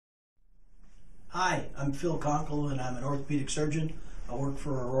Hi, I'm Phil Conkle and I'm an orthopedic surgeon. I work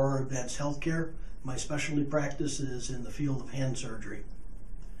for Aurora Advanced Healthcare. My specialty practice is in the field of hand surgery.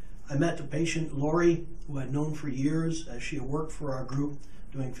 I met the patient Lori, who I'd known for years as she had worked for our group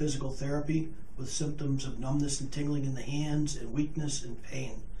doing physical therapy with symptoms of numbness and tingling in the hands and weakness and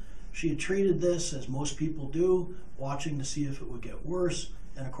pain. She had treated this, as most people do, watching to see if it would get worse,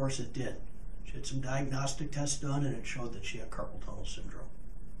 and of course it did. She had some diagnostic tests done and it showed that she had carpal tunnel syndrome.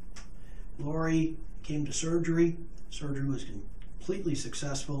 Lori came to surgery. Surgery was completely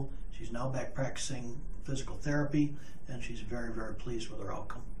successful. She's now back practicing physical therapy and she's very, very pleased with her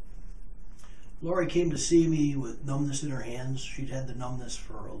outcome. Lori came to see me with numbness in her hands. She'd had the numbness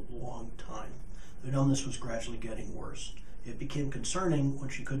for a long time. The numbness was gradually getting worse. It became concerning when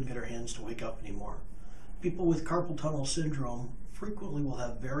she couldn't get her hands to wake up anymore. People with carpal tunnel syndrome frequently will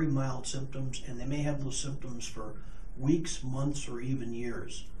have very mild symptoms, and they may have those symptoms for weeks, months, or even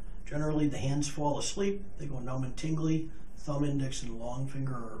years. Generally, the hands fall asleep, they go numb and tingly, thumb, index, and long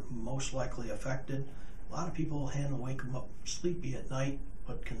finger are most likely affected. A lot of people hand will wake them up sleepy at night,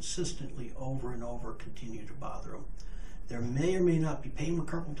 but consistently over and over continue to bother them. There may or may not be pain with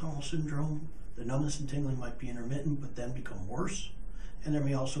carpal tunnel syndrome. The numbness and tingling might be intermittent, but then become worse. And there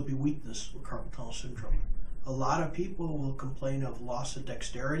may also be weakness with carpal tunnel syndrome. A lot of people will complain of loss of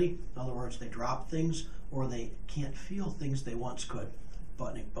dexterity. In other words, they drop things or they can't feel things they once could.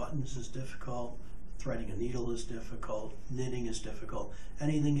 Buttoning buttons is difficult, threading a needle is difficult, knitting is difficult,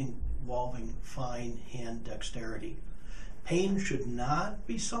 anything involving fine hand dexterity. Pain should not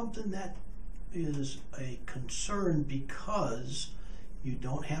be something that is a concern, because you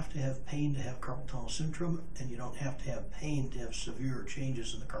don't have to have pain to have carpal tunnel syndrome, and you don't have to have pain to have severe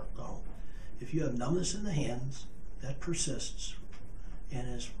changes in the carpal tunnel. If you have numbness in the hands that persists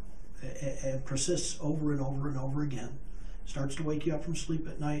and persists over and over and over again, starts to wake you up from sleep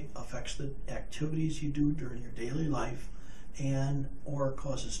at night, affects the activities you do during your daily life, and or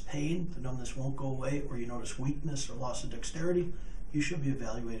causes pain, the numbness won't go away, or you notice weakness or loss of dexterity, you should be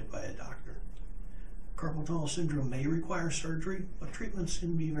evaluated by a doctor. Carpal tunnel syndrome may require surgery, but treatments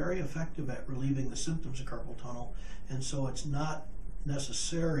can be very effective at relieving the symptoms of carpal tunnel, and so it's not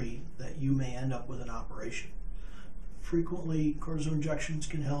necessary that you may end up with an operation. Frequently, cortisone injections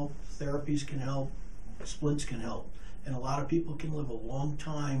can help, therapies can help, splints can help, and a lot of people can live a long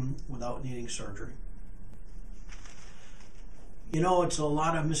time without needing surgery. You know, it's a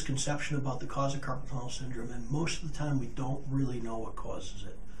lot of misconception about the cause of carpal tunnel syndrome, and most of the time we don't really know what causes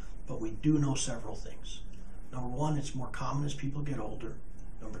it, but we do know several things. Number one, it's more common as people get older.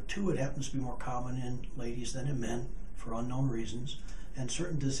 Number two, it happens to be more common in ladies than in men for unknown reasons, and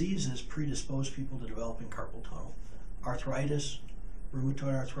certain diseases predispose people to developing carpal tunnel. Arthritis,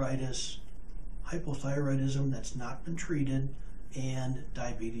 rheumatoid arthritis, hypothyroidism that's not been treated, and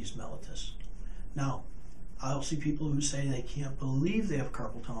diabetes mellitus. Now, I'll see people who say they can't believe they have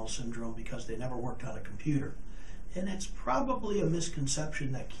carpal tunnel syndrome because they never worked on a computer. And it's probably a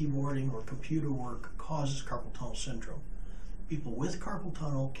misconception that keyboarding or computer work causes carpal tunnel syndrome. People with carpal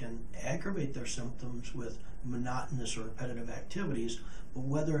tunnel can aggravate their symptoms with monotonous or repetitive activities, but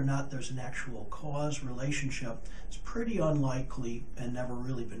whether or not there's an actual cause relationship is pretty unlikely and never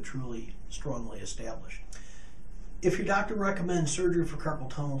really been truly strongly established. If your doctor recommends surgery for carpal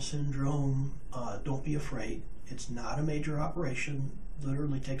tunnel syndrome, don't be afraid. It's not a major operation.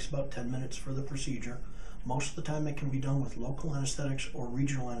 Literally takes about 10 minutes for the procedure. Most of the time it can be done with local anesthetics or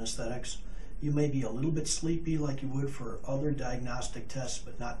regional anesthetics. You may be a little bit sleepy like you would for other diagnostic tests,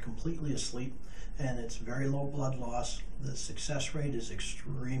 but not completely asleep, and it's very low blood loss. The success rate is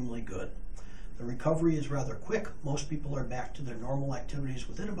extremely good. The recovery is rather quick. Most people are back to their normal activities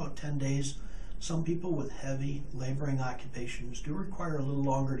within about 10 days. Some people with heavy laboring occupations do require a little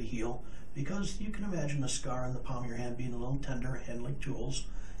longer to heal, because you can imagine a scar in the palm of your hand being a little tender handling tools,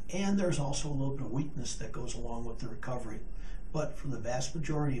 and there's also a little bit of weakness that goes along with the recovery. But for the vast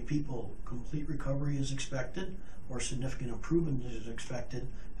majority of people, complete recovery is expected, or significant improvement is expected,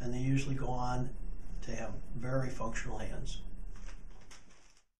 and they usually go on to have very functional hands.